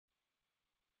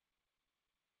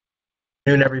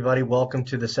Good afternoon, everybody. Welcome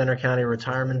to the Center County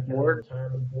Retirement Board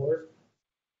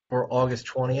for August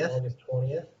 20th,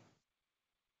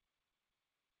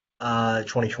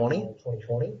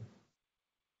 2020.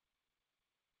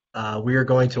 We are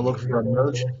going to look for a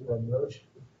motion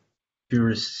to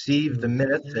receive the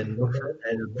minutes and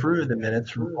approve the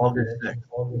minutes from August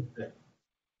 6th.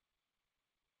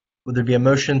 Would there be a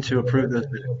motion to approve those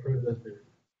minutes?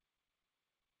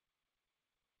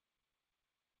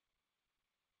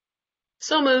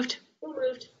 So moved.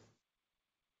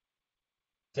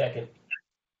 Second.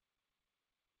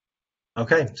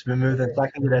 Okay, it's been moved and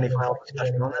seconded. Any final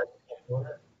discussion on that?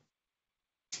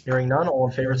 Hearing none, all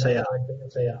in favor say aye.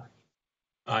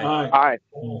 Aye.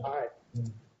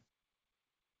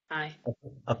 Aye.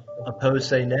 Opposed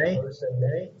say nay.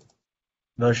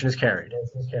 Motion is carried.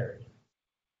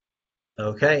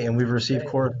 Okay, and we've received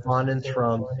correspondence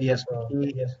from CS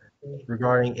McKee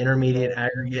regarding intermediate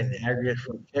aggregate and aggregate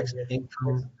for fixed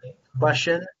income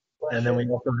question. And then we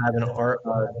also have a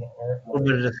little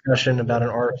bit of discussion about an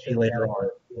RFP later on.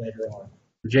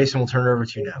 Jason, we'll turn it over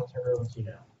to you now.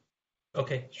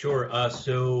 Okay, sure.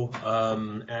 So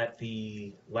at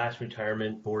the last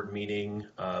retirement board meeting,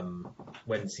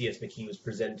 when CS McKee was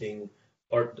presenting,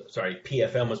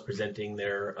 PFM was presenting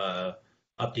their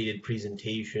updated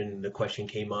presentation, the question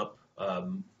came up,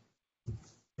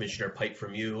 Commissioner Pike,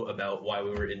 from you about why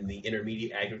we were in the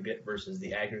intermediate aggregate versus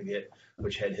the aggregate,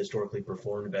 which had historically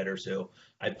performed better. So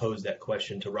I posed that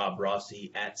question to Rob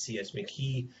Rossi at CS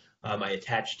McKee. I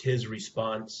attached his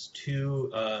response to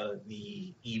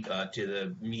the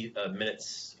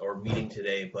minutes or meeting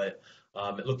today, but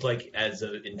it looked like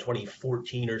in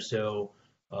 2014 or so,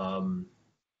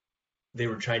 they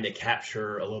were trying to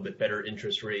capture a little bit better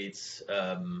interest rates,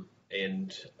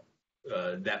 and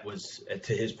that was,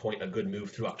 to his point, a good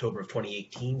move through October of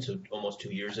 2018, so almost 2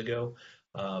 years ago.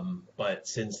 But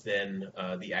since then,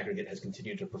 the aggregate has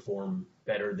continued to perform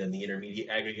better than the intermediate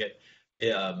aggregate.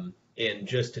 And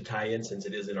just to tie in, since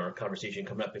it is in our conversation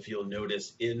coming up, if you'll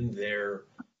notice in their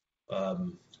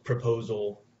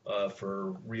proposal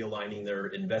for realigning their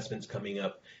investments coming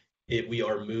up, we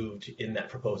are moved in that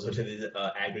proposal to the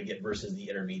aggregate versus the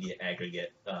intermediate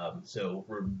aggregate. So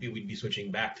we'd be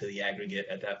switching back to the aggregate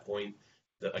at that point.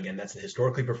 Again, that's the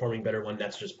historically performing better one.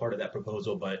 That's just part of that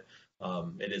proposal, but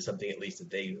it is something at least that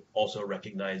they also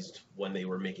recognized when they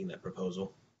were making that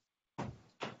proposal.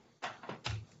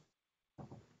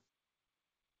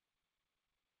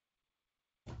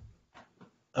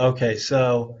 Okay,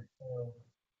 so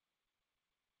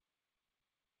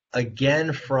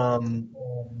again from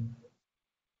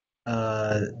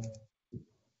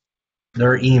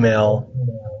their email,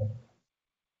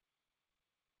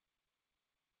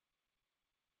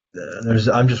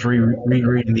 I'm just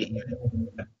rereading the email.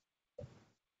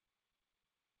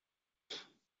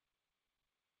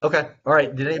 Okay, all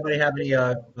right. Did anybody have any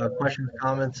questions,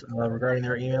 comments regarding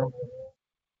their email?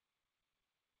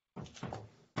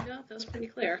 No, that was pretty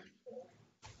clear.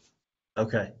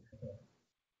 Okay.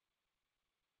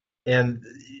 And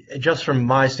just from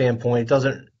my standpoint, it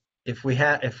doesn't. If we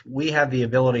have the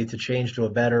ability to change to a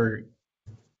better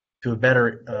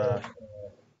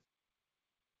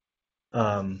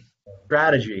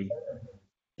strategy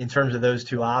in terms of those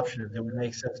two options, it would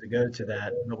make sense to go to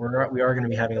that. But we are going to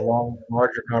be having a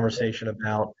larger conversation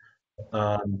about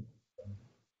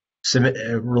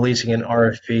releasing an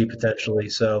RFP potentially.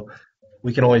 So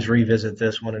we can always revisit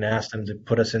this one and ask them to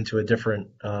put us into a different,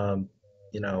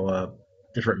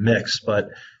 different mix.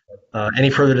 But any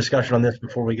further discussion on this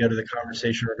before we go to the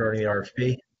conversation regarding the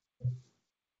RFP?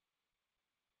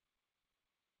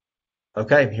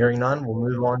 Okay, hearing none, we'll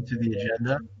move on to the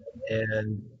agenda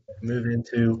and move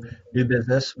into new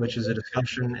business, which is a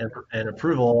discussion and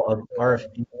approval of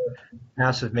RFP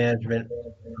passive management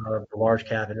of the large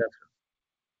cap investment.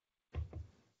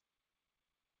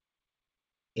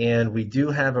 And we do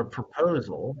have a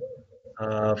proposal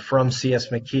from CS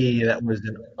McKee that was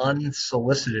an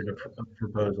unsolicited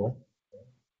proposal.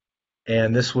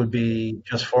 And this would be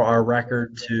just for our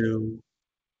record to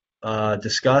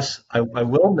discuss. I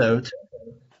will note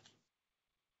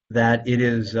that it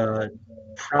is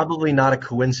probably not a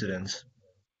coincidence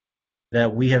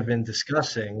that we have been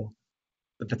discussing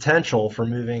the potential for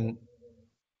moving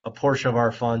a portion of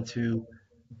our fund to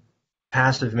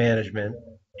passive management.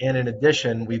 And in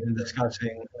addition, we've been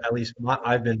discussing, at least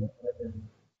I've been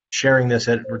sharing this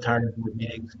at retirement board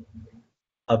meetings,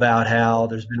 about how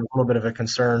there's been a little bit of a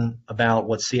concern about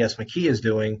what CS McKee is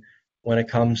doing when it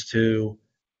comes to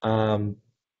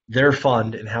their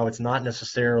fund and how it's not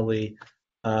necessarily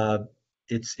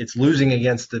it's losing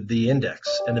against the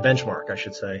index and the benchmark, I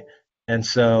should say. And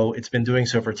so it's been doing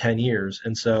so for 10 years.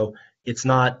 And so it's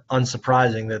not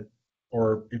unsurprising that,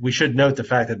 or we should note the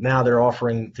fact that now they're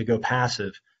offering to go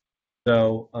passive.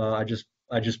 So I just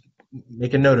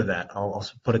make a note of that. I'll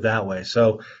put it that way.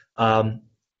 So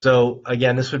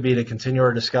again, this would be to continue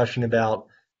our discussion about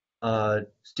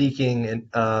seeking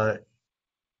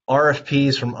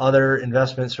RFPs from other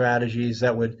investment strategies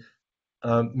that would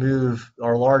move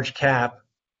our large cap,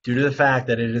 due to the fact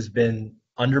that it has been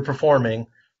underperforming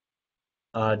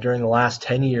during the last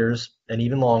 10 years and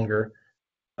even longer,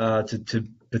 to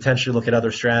potentially look at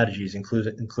other strategies,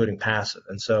 including passive.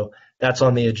 And so that's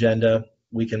on the agenda.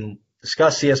 We can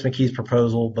discuss CS McKee's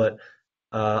proposal, but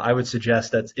I would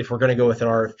suggest that if we're going to go with an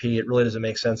RFP, it really doesn't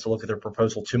make sense to look at their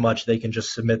proposal too much. They can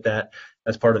just submit that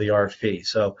as part of the RFP.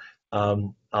 So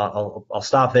I'll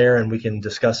stop there, and we can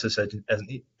discuss this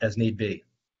as need be.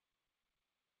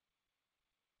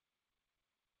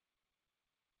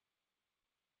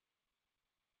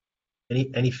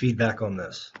 Any feedback on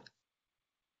this?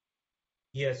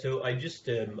 Yeah, so I just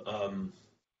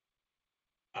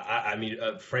I mean,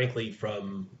 frankly,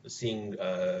 from seeing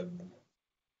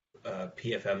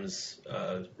PFM's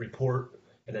report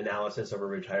and analysis of a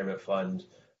retirement fund,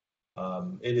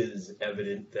 it is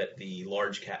evident that the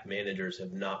large cap managers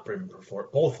have not been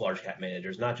both large cap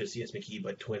managers, not just CS McKee,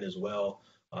 but Twin as well,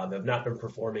 have not been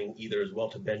performing either as well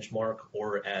to benchmark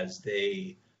or as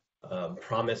they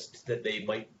promised that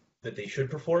they should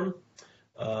perform.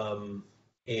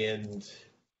 And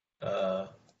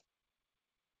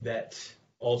that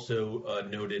also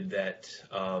noted that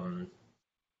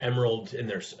Emerald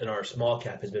in our small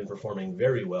cap has been performing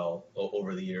very well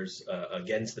over the years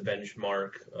against the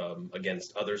benchmark,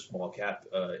 against other small cap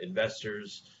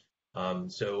investors.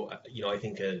 So I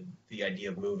think the idea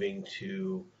of moving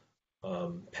to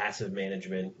passive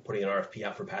management, putting an RFP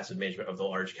out for passive management of the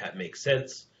large cap makes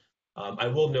sense. I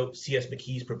will note CS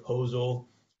McKee's proposal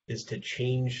is to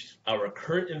change our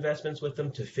current investments with them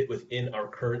to fit within our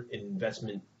current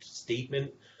investment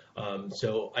statement.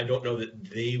 So I don't know that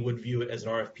they would view it as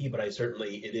an RFP, but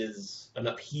it is an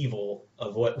upheaval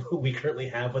of what we currently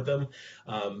have with them.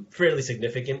 Fairly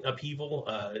significant upheaval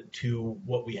to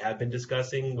what we have been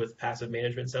discussing with passive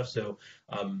management stuff. So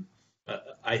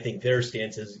I think their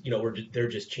stance is, they're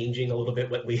just changing a little bit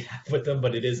what we have with them,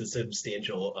 but it is a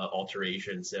substantial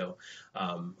alteration. So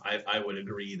I would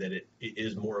agree that it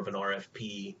is more of an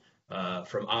RFP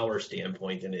from our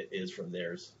standpoint than it is from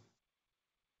theirs.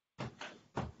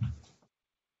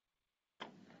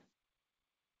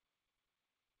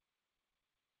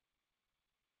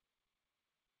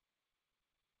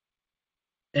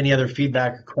 Any other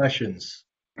feedback or questions?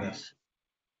 Yes.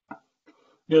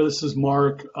 Yeah, this is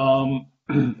Mark.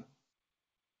 Seeing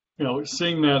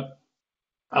that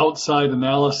outside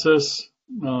analysis,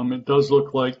 it does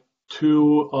look like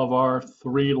two of our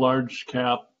three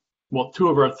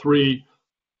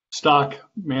stock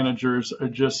managers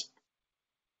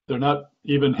they're not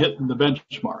even hitting the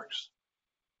benchmarks.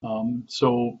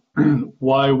 So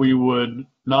why we would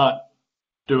not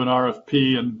do an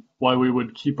RFP and why we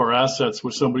would keep our assets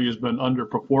with somebody who's been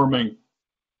underperforming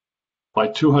by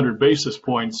 200 basis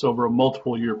points over a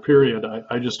multiple year period,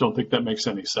 I just don't think that makes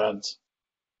any sense.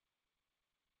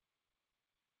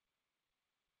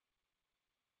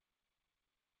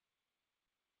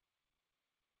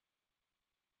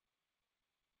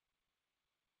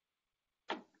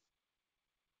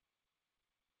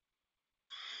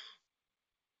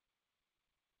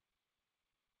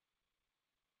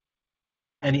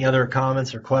 Any other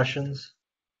comments or questions?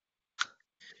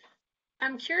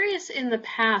 I'm curious, in the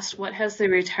past, what has the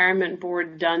retirement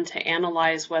board done to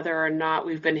analyze whether or not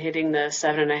we've been hitting the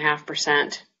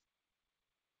 7.5%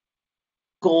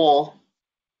 goal?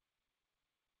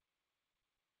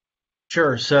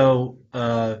 Sure. So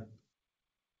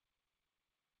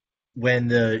when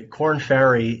the Korn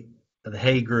Ferry, the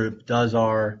Hay Group, does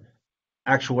our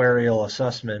actuarial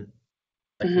assessment,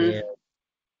 and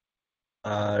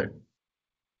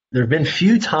there have been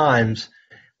few times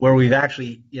where we've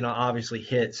actually, obviously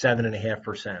hit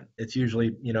 7.5%. It's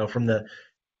usually, from the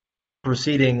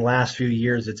preceding last few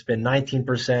years, it's been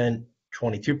 19%,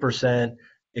 22%.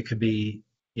 It could be,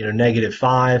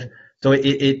 -5. So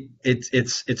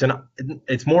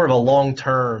it's more of a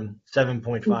long-term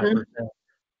 7.5%.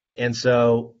 And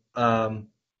so,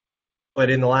 but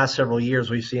in the last several years,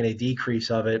 we've seen a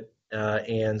decrease of it.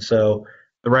 And so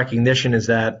the recognition is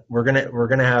that we were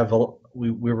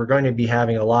going to be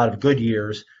having a lot of good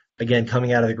years, again,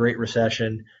 coming out of the Great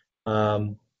Recession,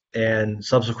 and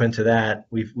subsequent to that,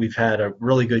 we've had a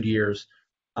really good years,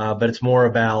 but it's more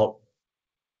about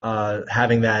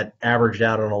having that averaged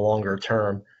out on a longer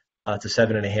term to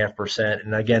 7.5%.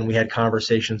 And again, we had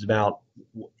conversations about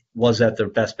was that the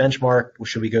best benchmark?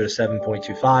 Should we go to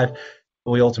 7.25?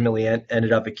 But we ultimately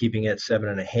ended up at keeping it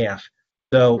 7.5.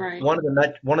 So Right. one of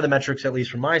the metrics, at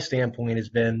least from my standpoint, has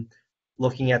been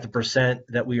looking at the percent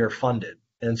that we are funded.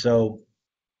 And so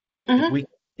Mhm.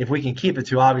 if we can keep it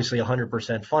to obviously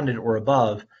 100% funded or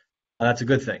above, that's a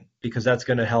good thing because that's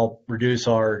going to help reduce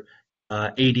our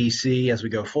ADC as we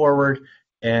go forward,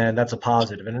 and that's a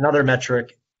positive. And another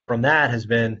metric from that has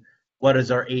been what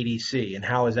is our ADC and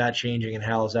how is that changing and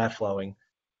how is that flowing.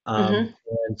 Mhm.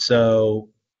 And so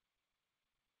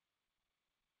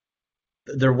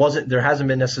there hasn't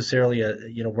been necessarily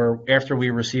where after we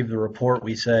receive the report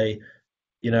we say,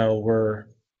 we're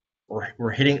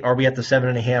hitting, are we at the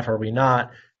 7.5? Are we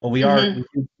not? Well, Mhm.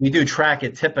 we do track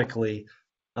it typically.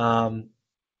 Um,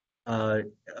 Uh,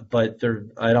 but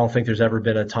I don't think there's ever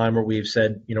been a time where we've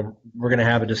said, we're going to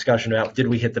have a discussion about did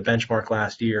we hit the benchmark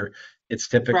last year?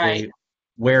 It's Right. typically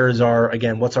what's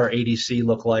our ADC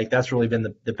look like? That's really been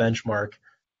the benchmark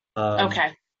um,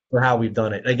 Okay. for how we've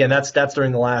done it. Again, that's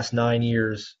during the last 9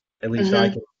 years. At least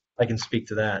Mhm. I can speak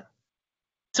to that.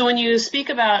 So when you speak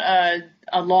about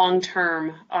a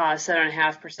long-term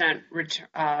 7.5%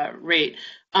 rate,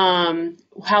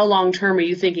 how long-term are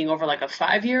you thinking? Over like a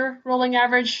 5-year rolling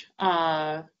average?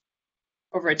 Over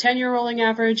a 10-year rolling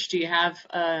average? Do you have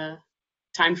a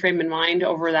time frame in mind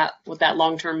over that, what that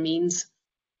long-term means?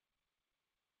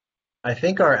 I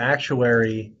think our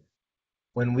actuary,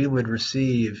 when we would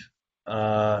receive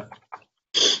uh,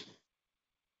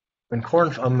 I'm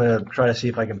going to try to see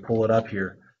if I can pull it up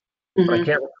here. But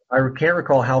Hmm. I can't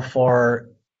recall how far.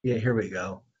 Yeah, here we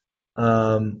go.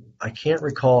 I can't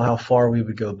recall how far we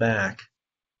would go back,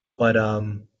 but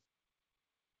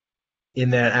in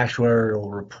that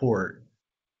actuarial report.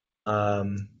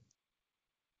 Um,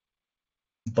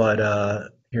 but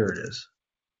here it is.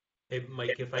 Hey,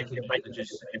 Mike, if I can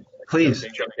just jump Please.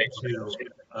 into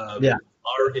Yeah.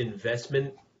 our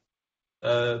investment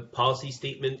policy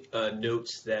statement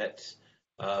notes that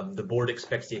the board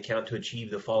expects the account to achieve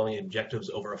the following objectives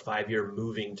over a 5-year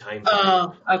moving time frame.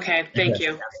 Oh, okay. Thank Okay.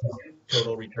 you.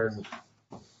 Total return.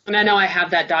 And I know I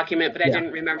have that document, but I Yeah.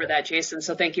 didn't remember that, Jason.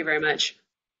 So thank you very much.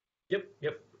 Yep.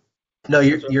 No,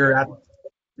 That's what-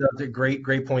 that's a great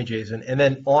point, Jason. And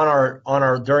then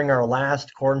during our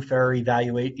last Corn Ferry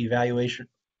valuation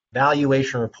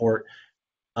report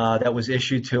that was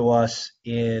issued to us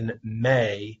in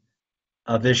May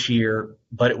of this year,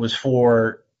 but it was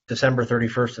for December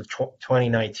 31st of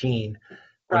 2019.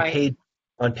 On Right.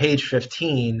 page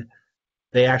 15,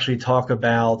 they actually talk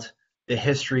about the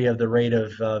history of the rate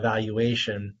of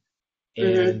valuation,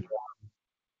 and Hmm.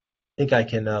 I think I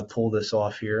can pull this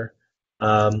off here.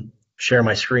 Share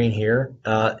my screen here.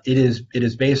 It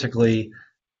is basically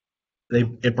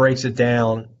it breaks it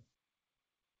down.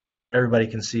 Everybody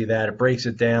can see that it breaks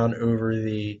it down over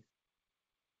the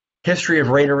history of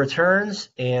rate of returns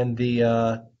and the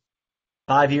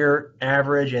 5-year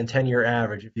average and 10-year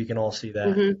average. If you can all see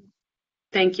that. Hmm.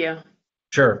 Thank you.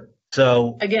 Sure.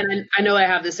 So Again, I know I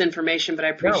have this information, but I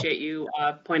no, appreciate you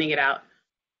pointing it out.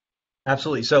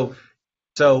 absolutely. So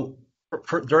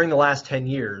during the last 10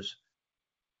 years,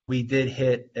 we did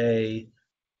hit those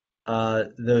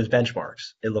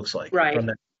benchmarks. It looks like Right.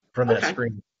 from that Okay.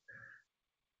 screen.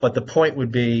 But the point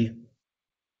would be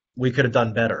we could have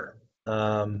done better.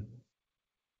 From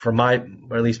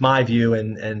or at least my view,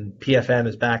 and PFM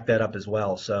has backed that up as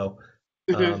well. So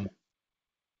Hmm. um,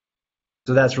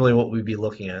 so that's really what we'd be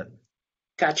looking at.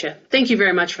 Gotcha. Thank you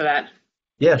very much for that.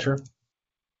 Yeah, sure.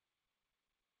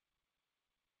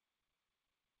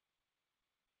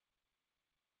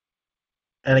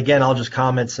 And again, I'll just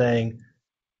comment saying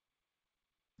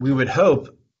we would hope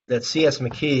that CS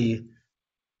McKee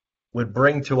would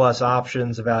bring to us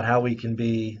options about how we can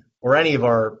be, or any of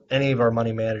our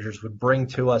money managers would bring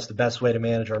to us the best way to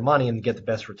manage our money and get the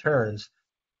best returns.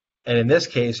 And in this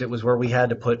case, it was where we had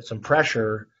to put some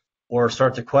pressure or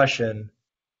start to question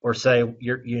or say,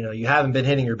 you haven't been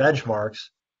hitting your benchmarks.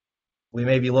 We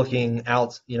may be looking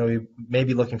out, we may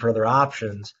be looking for other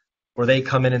options where they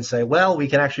come in and say, well, we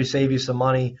can actually save you some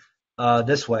money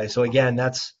this way. So again,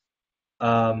 that's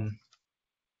the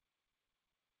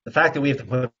fact that we have to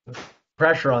put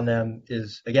pressure on them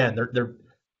is, again,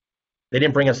 they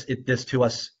didn't bring this to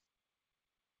us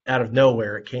out of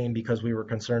nowhere. It came because we were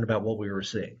concerned about what we were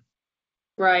seeing.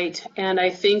 Right. And I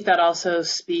think that also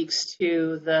speaks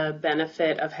to the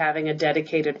benefit of having a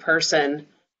dedicated person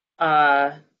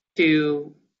uh,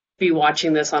 to be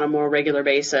watching this on a more regular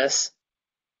basis.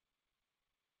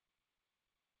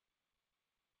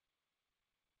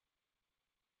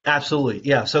 Absolutely,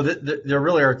 yeah. So there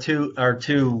really are two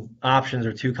options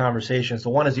or two conversations. The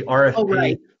one is the Oh, RFP.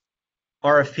 right.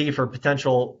 RFP for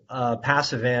potential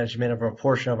passive management of a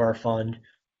portion of our fund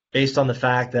based on the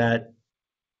fact that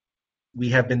we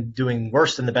have been doing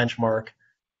worse than the benchmark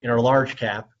in our large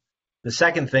cap. The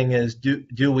second thing is,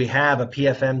 do we have a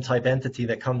PFM type entity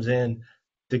that comes in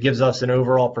that gives us an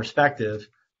overall perspective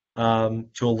to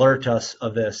alert us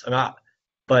of this?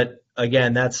 But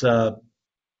again, that's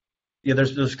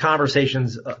there's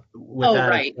conversations with Oh, that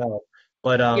right. as well.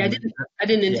 But Yeah, I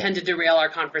didn't intend to derail our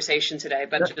conversation today,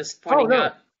 but just pointing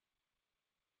no.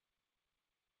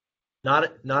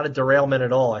 out. Not a derailment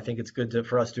at all. I think it's good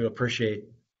for us to appreciate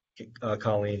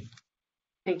Colleen.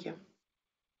 Thank you.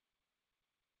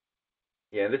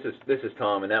 Yeah, this is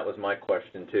Tom, and that was my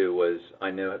question too. Was I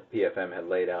know PFM had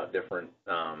laid out different.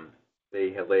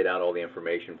 They had laid out all the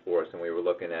information for us, and we were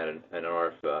looking at an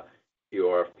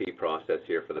RFP process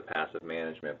here for the passive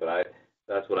management. But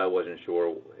that's what I wasn't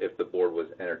sure if the board was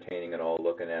entertaining at all,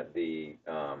 looking at the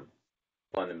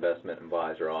fund investment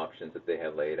advisor options that they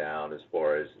had laid out, as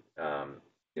far as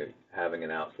having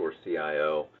an outsourced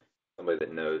CIO, somebody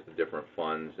that knows the different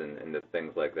funds and the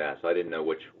things like that. So I didn't know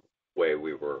which way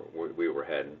we were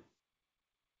heading.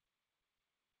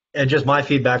 And just my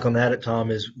feedback on that,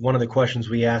 Tom, is one of the questions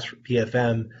we asked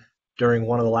PFM during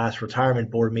one of the last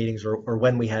retirement board meetings, or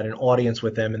when we had an audience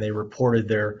with them and they reported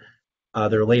their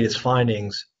latest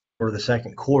findings for the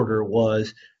second quarter,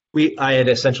 was I had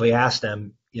essentially asked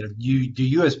them, do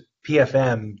you as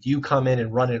PFM, do you come in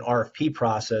and run an RFP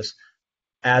process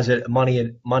as a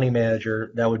money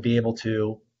manager that would be able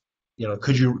to,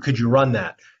 could you run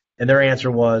that? And their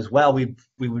answer was, well,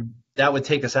 that would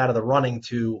take us out of the running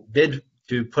to bid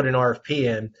to put an RFP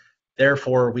in.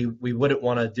 Therefore, we wouldn't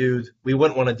want to do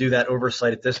that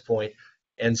oversight at this point.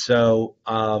 And so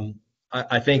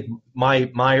I think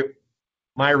my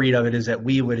read of it is that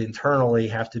we would internally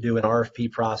have to do an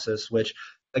RFP process, which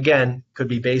again could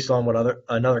be based on what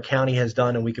another county has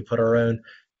done, and we could put our own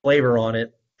flavor on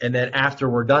it. And then after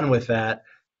we're done with that,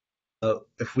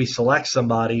 if we select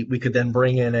somebody, we could then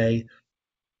bring in a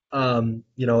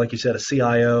like you said, a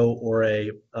CIO or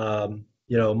a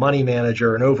money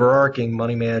manager, an overarching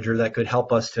money manager that could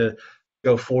help us to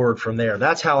go forward from there.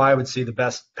 That's how I would see the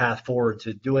best path forward,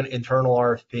 to do an internal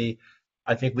RFP.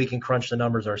 I think we can crunch the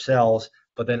numbers ourselves,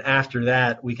 but then after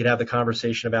that, we could have the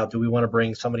conversation about, do we want to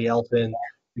bring somebody else in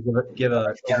to give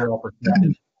a overall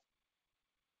perspective.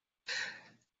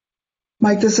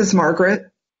 Mike, this is Margaret.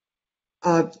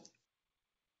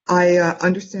 I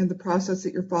understand the process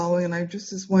that you're following, and I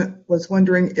just was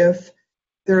wondering if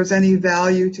there's any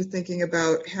value to thinking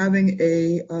about having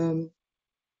a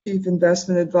chief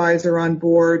investment advisor on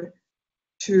board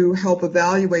to help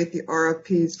evaluate the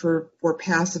RFPs for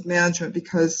passive management,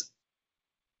 because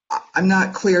I'm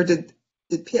not clear, did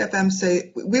PFM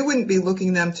say we wouldn't be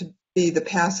looking them to be the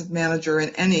passive manager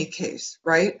in any case,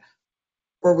 right?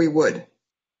 Or we would?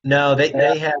 No,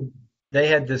 they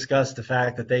had discussed the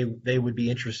fact that they would be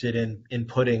interested in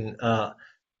putting an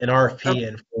RFP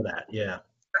in for that. Yeah.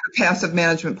 The passive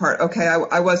management part. Okay,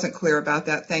 I wasn't clear about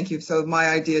that. Thank you. So my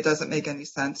idea doesn't make any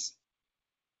sense.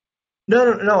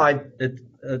 No.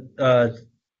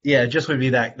 It just would be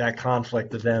that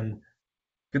conflict of them.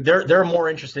 They're more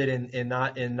interested in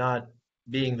not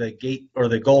being the gate or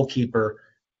the goalkeeper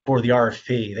for the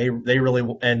RFP. They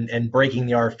really and breaking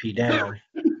the RFP down.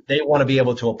 They want to be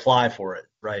able to apply for it,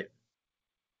 right?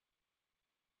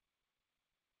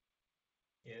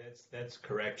 Yeah, that's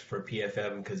correct for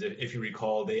PFM, because if you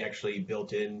recall, they actually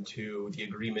built into the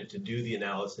agreement to do the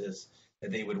analysis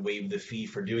that they would waive the fee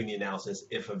for doing the analysis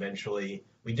if eventually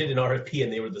we did an RFP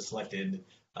and they were the selected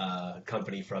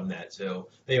company from that. So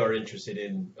they are interested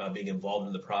in being involved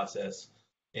in the process.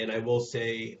 And I will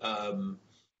say,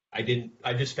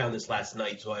 I just found this last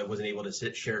night, so I wasn't able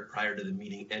to share it prior to the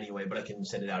meeting anyway, but I can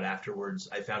send it out afterwards.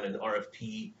 I found an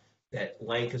RFP that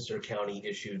Lancaster County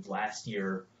issued last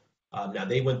year. Now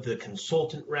they went the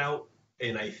consultant route,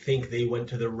 and I think they went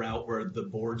to the route where the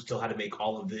board still had to make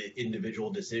all of the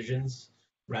individual decisions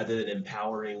rather than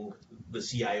empowering the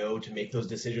CIO to make those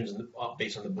decisions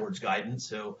based on the board's guidance.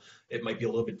 So it might be a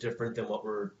little bit different than what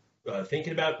we're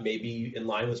thinking about, maybe in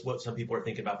line with what some people are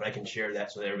thinking about, but I can share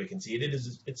that so that everybody can see it.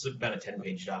 It's about a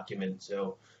 10-page document,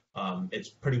 so it's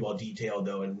pretty well detailed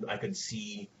though, and I could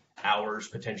see ours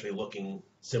potentially looking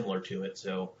similar to it.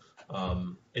 So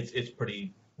it's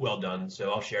pretty well done.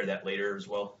 So I'll share that later as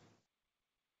well.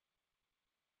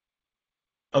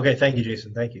 Okay, thank you,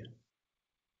 Jason. Thank you.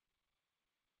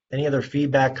 Any other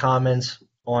feedback, comments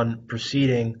on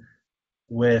proceeding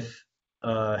with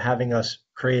having us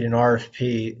create an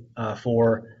RFP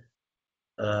for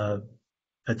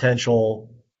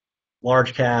potential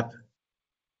large cap?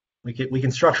 We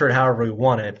can structure it however we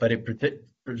want it, but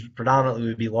predominantly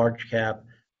would be large cap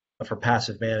for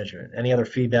passive management. Any other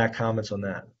feedback, comments on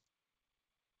that?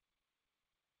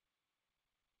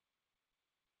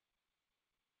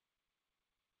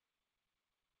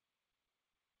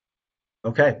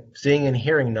 Okay, seeing and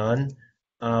hearing none,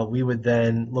 we would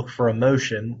then look for a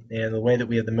motion, and the way that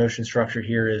we have the motion structured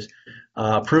here is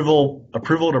approval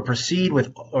to proceed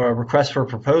with a request for a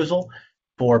proposal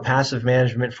for passive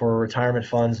management for retirement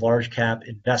funds, large cap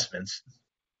investments.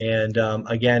 And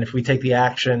again, if we take the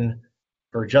action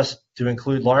for just to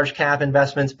include large cap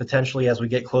investments, potentially as we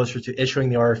get closer to issuing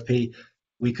the RFP,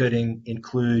 we could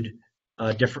include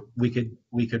different. We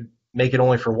could make it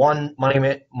only for one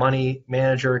money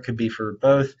manager. It could be for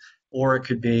both, or it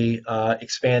could be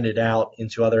expanded out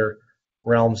into other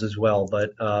realms as well.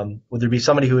 But would there be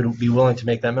somebody who would be willing to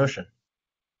make that motion?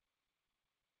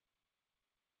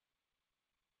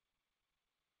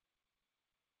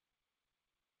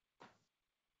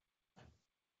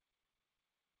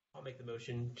 I'll make the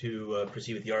motion to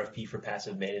proceed with the RFP for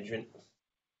passive management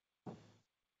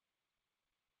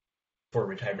for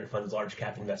retirement funds, large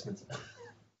cap investments.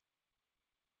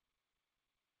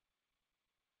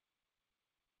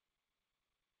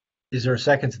 Is there a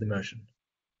second to the motion?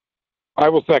 I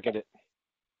will second it.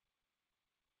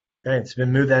 Okay, it's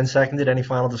been moved and seconded. Any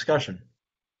final discussion?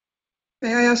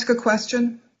 May I ask a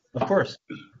question? Of course.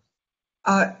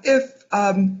 If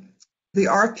the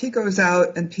RFP goes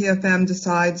out and PFM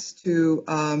decides to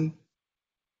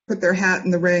put their hat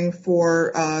in the ring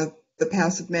for the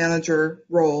passive manager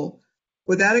role,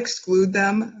 would that exclude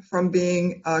them from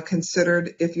being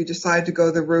considered if you decide to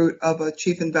go the route of a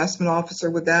chief investment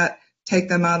officer? Would that take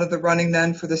them out of the running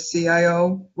then for the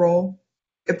CIO role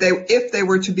if they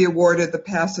were to be awarded the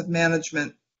passive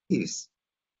management piece?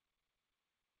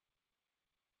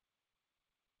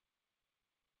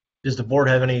 Does the board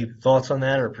have any thoughts on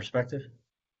that or perspective?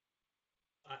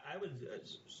 I would.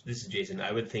 This is Jason.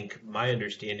 I would think my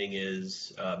understanding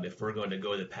is if we're going to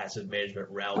go the passive management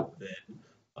route, then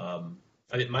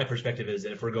I mean, my perspective is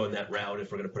that if we're going that route,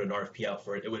 if we're going to put an RFP out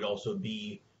for it, it would also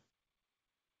be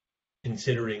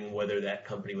considering whether that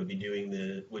company would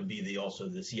be also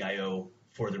the CIO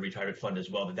for the retirement fund as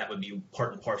well. That would be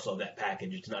part and parcel of that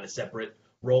package. It's not a separate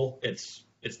role. It's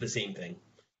the same thing.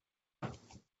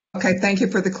 Okay, thank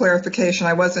you for the clarification.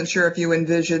 I wasn't sure if you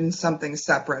envisioned something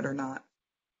separate or not.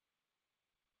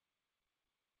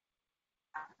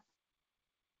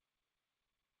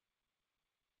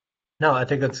 No, I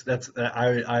think that's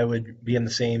I would be in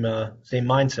the same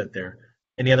mindset there.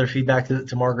 Any other feedback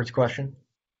to Margaret's question?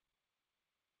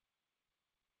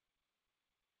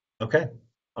 Okay,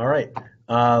 all right.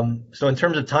 So in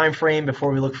terms of time frame,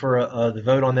 before we look for the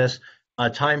vote on this, a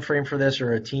time frame for this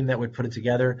or a team that would put it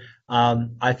together,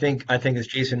 I think as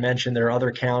Jason mentioned, there are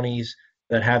other counties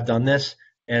that have done this,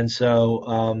 and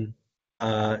so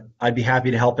I'd be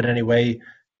happy to help in any way,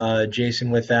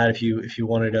 Jason, with that. If you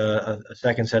wanted a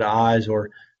second set of eyes, or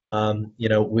I'm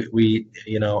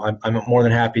more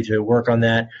than happy to work on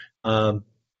that.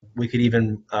 We could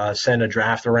even send a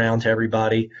draft around to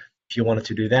everybody. If you wanted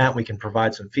to do that, we can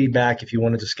provide some feedback. If you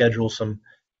wanted to schedule some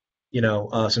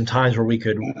times where we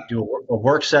could do a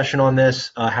work session on this,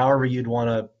 however you'd want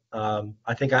to.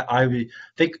 I think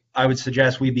I would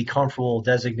suggest we'd be comfortable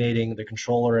designating the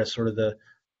controller as sort of the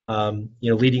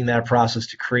leading that process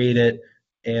to create it,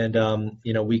 and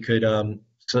we could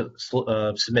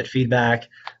submit feedback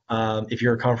if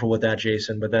you're comfortable with that,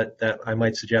 Jason. But that I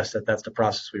might suggest that's the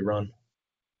process we run.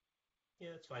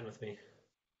 Yeah, it's fine with me.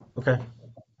 Okay.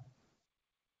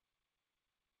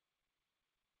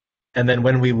 And then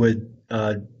when we would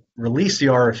release the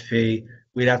RFP,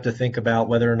 we'd have to think about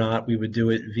whether or not we would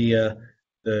do it via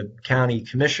the county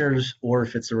commissioners or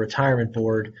if it's the retirement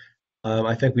board.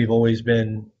 I think we've always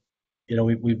been,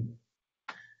 we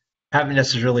haven't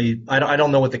necessarily, I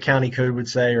don't know what the county code would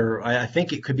say, or I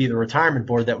think it could be the retirement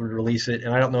board that would release it.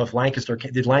 And I don't know if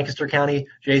did Lancaster County,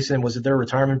 Jason, was it their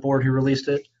retirement board who released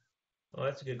it? Well,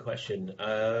 that's a good question.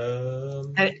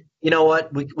 Hey, you know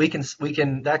what? We can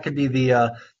that could be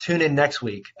the tune in next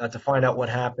week to find out what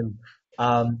happened,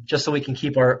 just so we can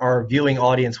keep our viewing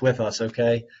audience with us.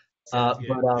 Okay.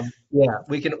 Yeah,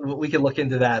 we can look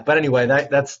into that. But anyway,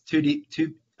 that's to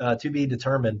be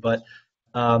determined. But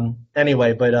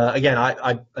anyway, again,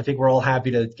 I think we're all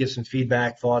happy to give some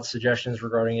feedback, thoughts, suggestions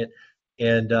regarding it.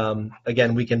 And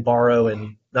again, we can borrow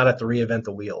and not have to reinvent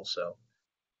the wheel. So.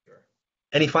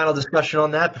 Any final discussion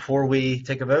on that before we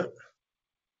take a vote?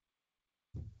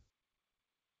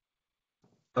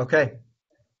 Okay.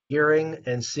 Hearing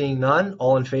and seeing none,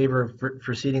 all in favor of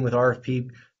proceeding with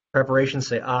RFP preparation,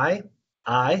 say aye.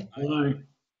 Aye. Aye.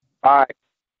 Aye.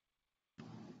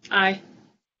 Aye.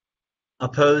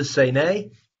 Opposed, say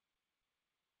nay.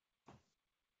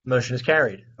 Motion is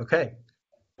carried. Okay.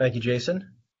 Thank you,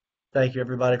 Jason. Thank you,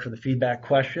 everybody, for the feedback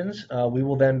questions. We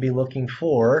will then be looking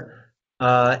for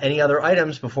any other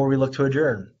items before we look to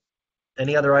adjourn.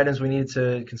 Any other items we need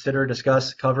to consider,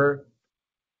 discuss, cover?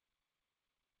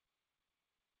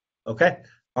 Okay.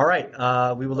 All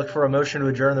right. We will look for a motion to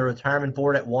adjourn the retirement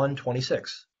board at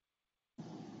 1:26.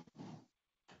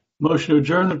 Motion to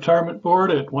adjourn the retirement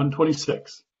board at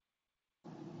 1:26.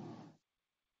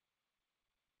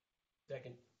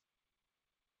 Second.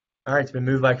 All right. It's been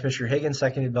moved by Commissioner Higgins,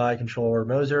 seconded by Controller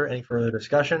Moser. Any further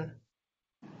discussion?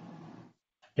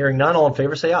 Hearing none, all in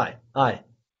favor say aye. Aye.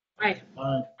 Right.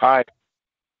 Aye.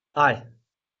 Aye.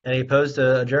 Any opposed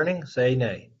to adjourning? Say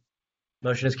nay.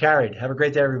 Motion is carried. Have a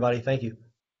great day, everybody. Thank you.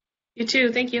 You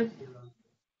too. Thank you.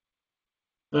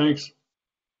 Thanks.